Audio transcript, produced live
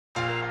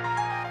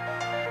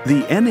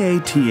The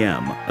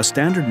NATM, a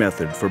standard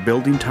method for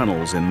building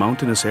tunnels in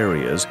mountainous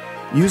areas,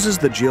 uses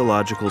the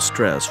geological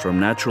stress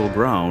from natural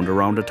ground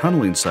around a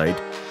tunneling site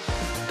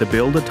to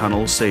build a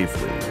tunnel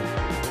safely.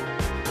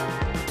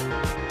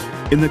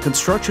 In the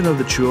construction of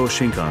the Chuo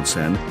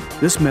Shinkansen,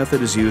 this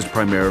method is used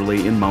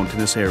primarily in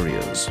mountainous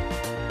areas.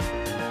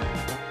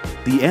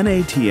 The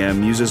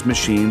NATM uses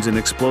machines and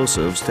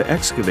explosives to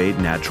excavate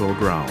natural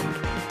ground.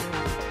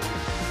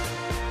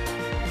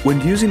 When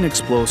using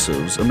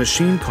explosives, a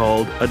machine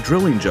called a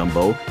drilling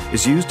jumbo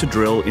is used to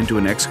drill into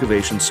an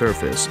excavation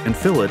surface and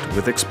fill it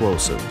with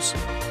explosives.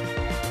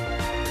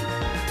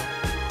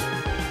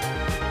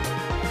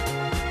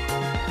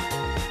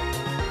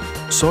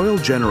 Soil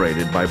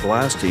generated by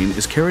blasting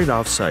is carried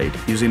off-site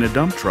using a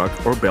dump truck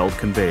or belt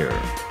conveyor.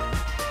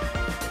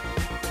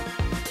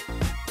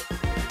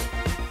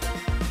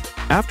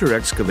 After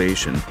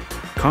excavation,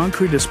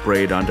 concrete is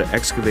sprayed onto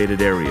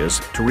excavated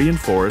areas to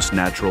reinforce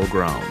natural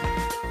ground.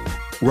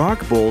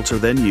 Rock bolts are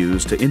then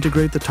used to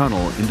integrate the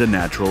tunnel into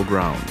natural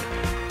ground.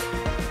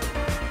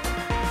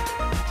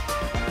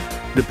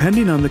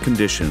 Depending on the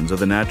conditions of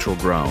the natural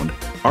ground,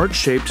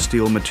 arch-shaped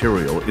steel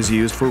material is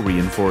used for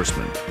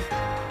reinforcement.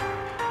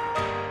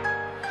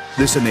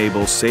 This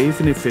enables safe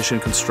and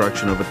efficient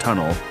construction of a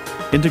tunnel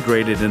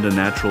integrated into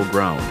natural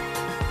ground,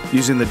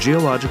 using the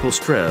geological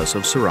stress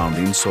of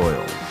surrounding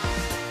soil.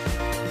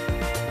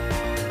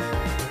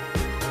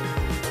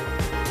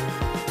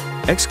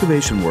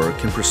 Excavation work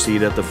can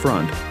proceed at the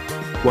front,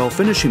 while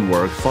finishing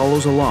work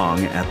follows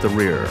along at the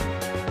rear.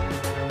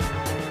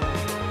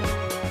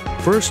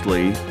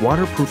 Firstly,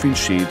 waterproofing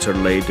sheets are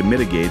laid to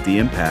mitigate the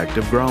impact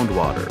of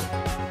groundwater.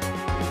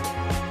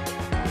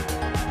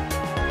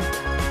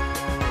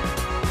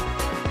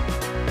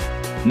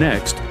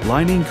 Next,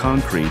 lining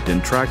concrete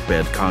and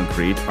trackbed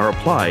concrete are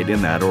applied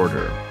in that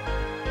order.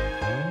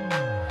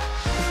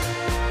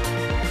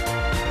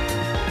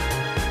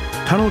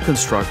 Tunnel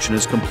construction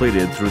is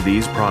completed through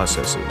these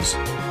processes.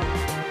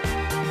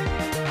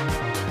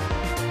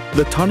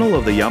 The tunnel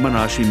of the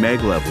Yamanashi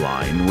Maglev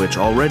line, which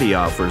already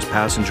offers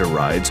passenger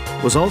rides,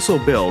 was also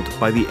built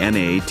by the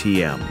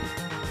NATM.